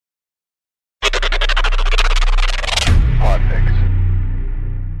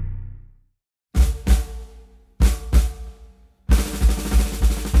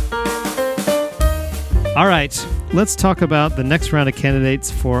All right, let's talk about the next round of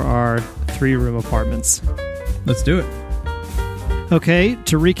candidates for our 3-room apartments. Let's do it. Okay,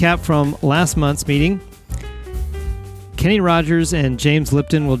 to recap from last month's meeting, Kenny Rogers and James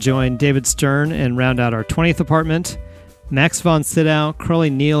Lipton will join David Stern and round out our 20th apartment. Max von Sydow, Crowley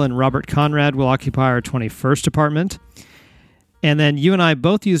Neal, and Robert Conrad will occupy our 21st apartment. And then you and I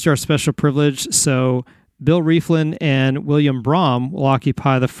both used our special privilege, so Bill Rieflin and William Braum will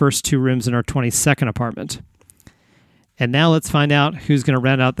occupy the first 2 rooms in our 22nd apartment. And now let's find out who's going to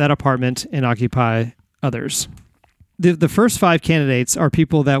round out that apartment and occupy others. The first 5 candidates are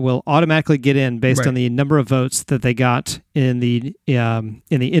people that will automatically get in based on the number of votes that they got in the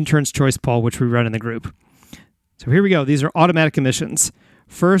Intern's Choice Poll, which we run in the group. So here we go. These are automatic admissions.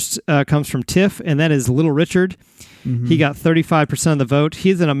 First comes from Tiff, and that is Little Richard. Mm-hmm. He got 35% of the vote.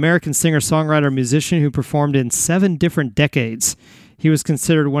 He's an American singer-songwriter musician who performed in 7 different decades. He was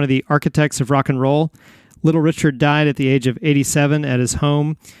considered one of the architects of rock and roll. Little Richard died at the age of 87 at his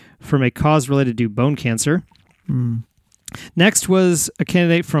home from a cause related to bone cancer. Mm. Next was a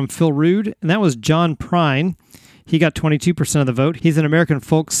candidate from Phil Rude, and that was John Prine. He got 22% of the vote. He's an American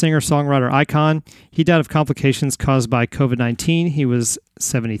folk singer-songwriter icon. He died of complications caused by COVID-19. He was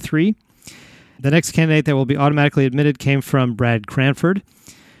 73. The next candidate that will be automatically admitted came from Brad Cranford.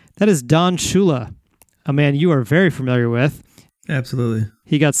 That is Don Shula, a man you are very familiar with. Absolutely.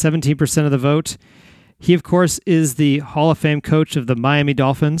 He got 17% of the vote. He, of course, is the Hall of Fame coach of the Miami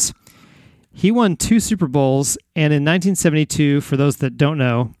Dolphins. He won 2 Super Bowls, and in 1972, for those that don't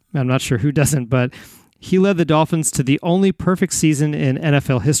know, I'm not sure who doesn't, but he led the Dolphins to the only perfect season in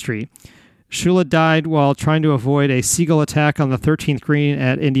NFL history. Shula died while trying to avoid a seagull attack on the 13th green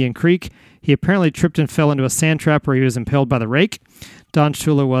at Indian Creek. He apparently tripped and fell into a sand trap where he was impaled by the rake. Don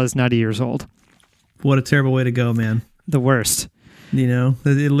Shula was 90 years old. What a terrible way to go, man. The worst. You know, a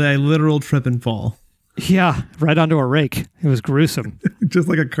literal trip and fall. Yeah, right onto a rake. It was gruesome. Just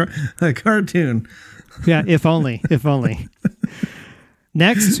like a cartoon. Yeah, if only.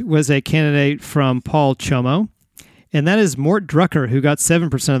 Next was a candidate from Paul Chomo, and that is Mort Drucker, who got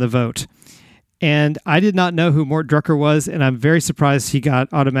 7% of the vote. And I did not know who Mort Drucker was, and I'm very surprised he got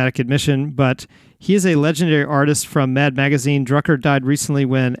automatic admission, but he is a legendary artist from Mad Magazine. Drucker died recently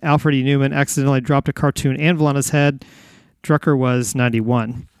when Alfred E. Newman accidentally dropped a cartoon anvil on his head. Drucker was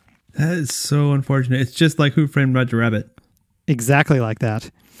 91. That is so unfortunate. It's just like Who Framed Roger Rabbit. Exactly like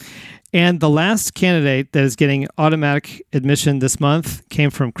that. And the last candidate that is getting automatic admission this month came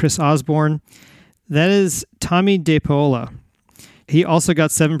from Chris Osborne. That is Tommy DePaola. He also got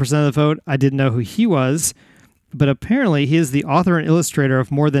 7% of the vote. I didn't know who he was, but apparently he is the author and illustrator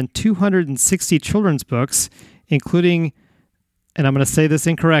of more than 260 children's books, including, and I'm going to say this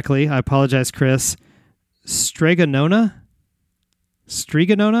incorrectly, I apologize, Chris, Stregonona?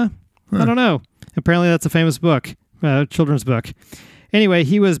 Huh. I don't know. Apparently that's a famous book, children's book. Anyway,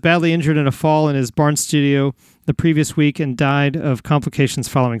 he was badly injured in a fall in his barn studio the previous week and died of complications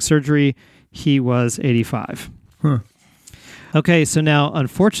following surgery. He was 85. Huh. Okay, so now,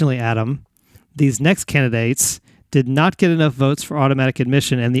 unfortunately, Adam, these next candidates did not get enough votes for automatic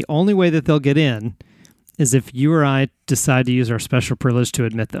admission, and the only way that they'll get in is if you or I decide to use our special privilege to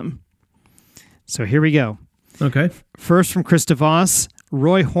admit them. So here we go. Okay. First from Chris DeVos,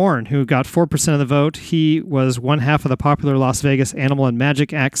 Roy Horn, who got 4% of the vote. He was one half of the popular Las Vegas animal and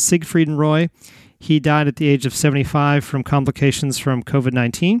magic act Siegfried and Roy. He died at the age of 75 from complications from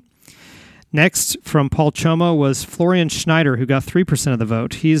COVID-19. Next, from Paul Chomo, was Florian Schneider, who got 3% of the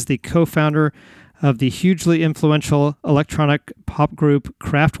vote. He's the co-founder of the hugely influential electronic pop group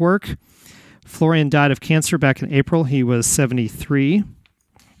Kraftwerk. Florian died of cancer back in April. He was 73.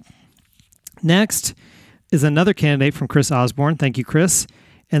 Next is another candidate from Chris Osborne. Thank you, Chris.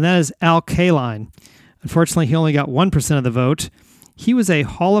 And that is Al Kaline. Unfortunately, he only got 1% of the vote. He was a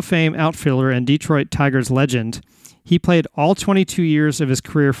Hall of Fame outfielder and Detroit Tigers legend. He played all 22 years of his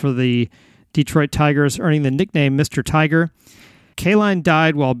career for the Detroit Tigers, earning the nickname Mr. Tiger. Kaline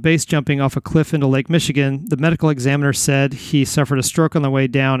died while base jumping off a cliff into Lake Michigan. The medical examiner said he suffered a stroke on the way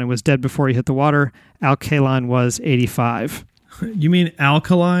down and was dead before he hit the water. Al Kaline was 85. You mean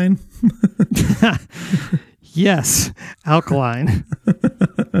alkaline? Yes, alkaline.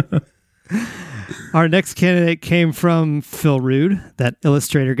 Our next candidate came from Phil Rude, that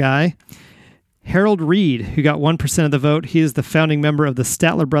illustrator guy. Harold Reed, who got 1% of the vote. He is the founding member of the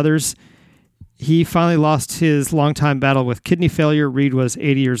Statler Brothers. He finally lost his longtime battle with kidney failure. Reed was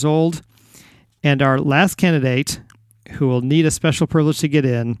 80 years old. And our last candidate, who will need a special privilege to get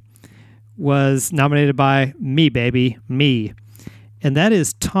in, was nominated by me, baby, me. And that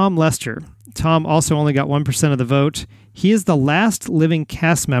is Tom Lester. Tom also only got 1% of the vote. He is the last living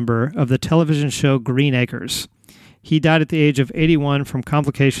cast member of the television show Green Acres. He died at the age of 81 from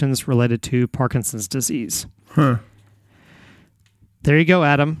complications related to Parkinson's disease. Huh. There you go,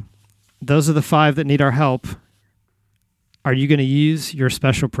 Adam. Those are the 5 that need our help. Are you going to use your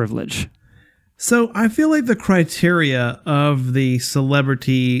special privilege? So I feel like the criteria of the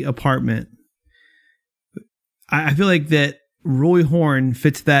celebrity apartment, I feel like that Roy Horn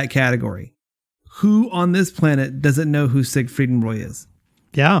fits that category. Who on this planet doesn't know who Siegfried and Roy is?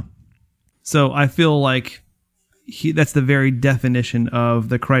 Yeah. So I feel like that's the very definition of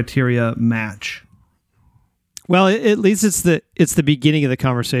the criteria match. Well, at least it's the beginning of the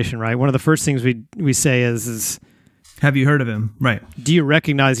conversation, right? One of the first things we say is have you heard of him? Right. Do you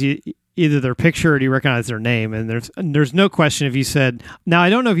recognize either their picture or do you recognize their name? And there's no question if you said, now I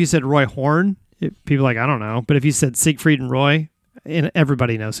don't know if you said Roy Horn, people are like, I don't know. But if you said Siegfried and Roy,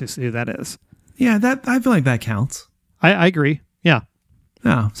 everybody knows who that is. Yeah, that I feel like that counts. I agree. Yeah.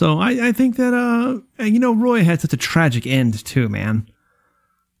 Yeah. So I think that, Roy had such a tragic end too, man.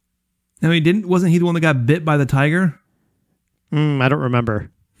 I mean, wasn't he the one that got bit by the tiger? I don't remember.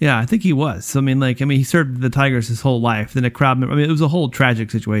 Yeah, I think he was. So, he served the tigers his whole life. Then a crowd member. It was a whole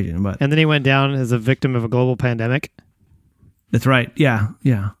tragic situation. But and then he went down as a victim of a global pandemic. That's right. Yeah.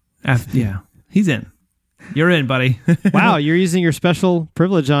 Yeah. He's in. You're in, buddy. Wow, you're using your special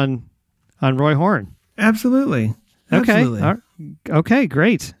privilege on Roy Horn. Absolutely. Okay. Okay,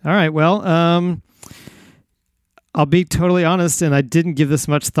 great. All right. Well, I'll be totally honest, and I didn't give this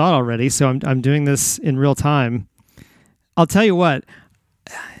much thought already, so I'm doing this in real time. I'll tell you what.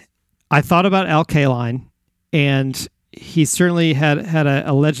 I thought about Al Kaline, and he certainly had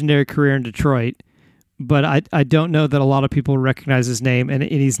a legendary career in Detroit, but I don't know that a lot of people recognize his name, and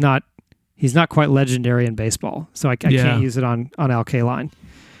he's not quite legendary in baseball, so I can't use it on Al Kaline.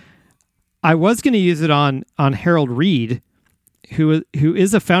 I was going to use it on Harold Reed, who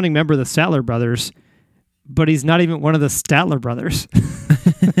is a founding member of the Statler Brothers, but he's not even one of the Statler Brothers.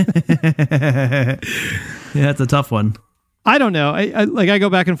 Yeah, that's a tough one. I don't know. I go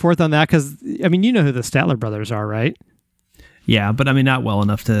back and forth on that because, you know who the Statler Brothers are, right? Yeah, but not well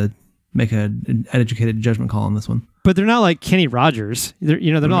enough to make an educated judgment call on this one. But they're not like Kenny Rogers. They're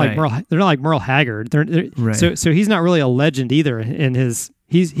not like Merle. They're not like Merle Haggard. Right. So he's not really a legend either. In his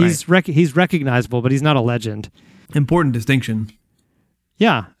he's recognizable, but he's not a legend. Important distinction.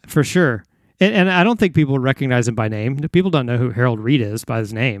 Yeah, for sure. And I don't think people recognize him by name. People don't know who Harold Reed is by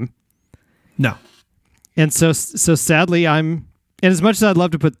his name. No. And so sadly, and as much as I'd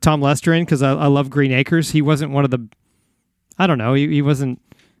love to put Tom Lester in because I love Green Acres, he wasn't one of the, I don't know, he wasn't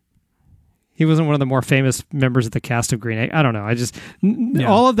one of the more famous members of the cast of Green Acres. I don't know.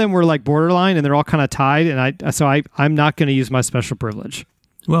 All of them were like borderline, and they're all kind of tied. And I'm not going to use my special privilege.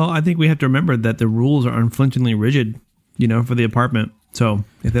 Well, I think we have to remember that the rules are unflinchingly rigid, for the apartment. So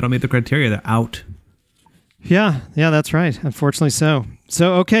if they don't meet the criteria, they're out. Yeah, that's right. Unfortunately so.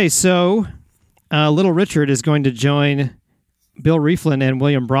 So Little Richard is going to join Bill Rieflin and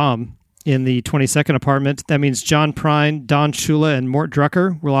William Braum in the 22nd apartment. That means John Prine, Don Shula, and Mort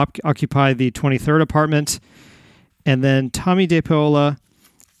Drucker will occupy the 23rd apartment. And then Tommy DePaola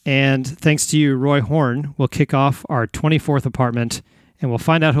and, thanks to you, Roy Horn, will kick off our 24th apartment. And we'll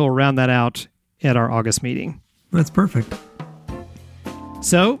find out who will round that out at our August meeting. That's perfect.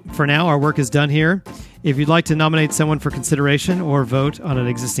 So, for now, our work is done here. If you'd like to nominate someone for consideration or vote on an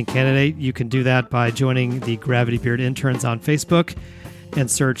existing candidate, you can do that by joining the Gravity Beard Interns on Facebook and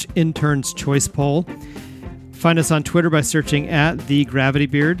search Interns Choice Poll. Find us on Twitter by searching @The Gravity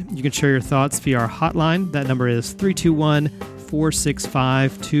Beard. You can share your thoughts via our hotline. That number is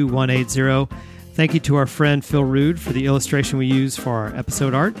 321-465-2180. Thank you to our friend Phil Rude for the illustration we use for our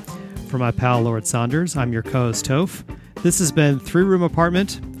episode art. For my pal Lord Saunders, I'm your co-host Toph. This has been 3 Room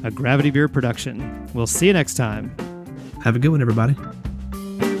Apartment, a Gravity Beard production. We'll see you next time. Have a good one, everybody.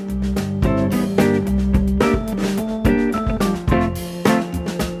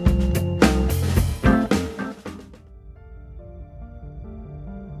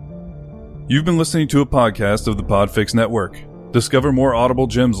 You've been listening to a podcast of the Podfix Network. Discover more audible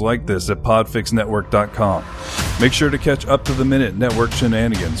gems like this at podfixnetwork.com. Make sure to catch up-to-the-minute network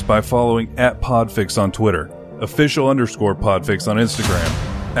shenanigans by following @Podfix on Twitter, official_Podfix on Instagram,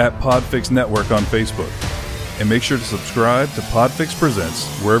 @Podfix Network on Facebook. And make sure to subscribe to Podfix Presents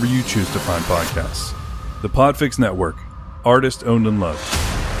wherever you choose to find podcasts. The Podfix Network, artist owned and loved.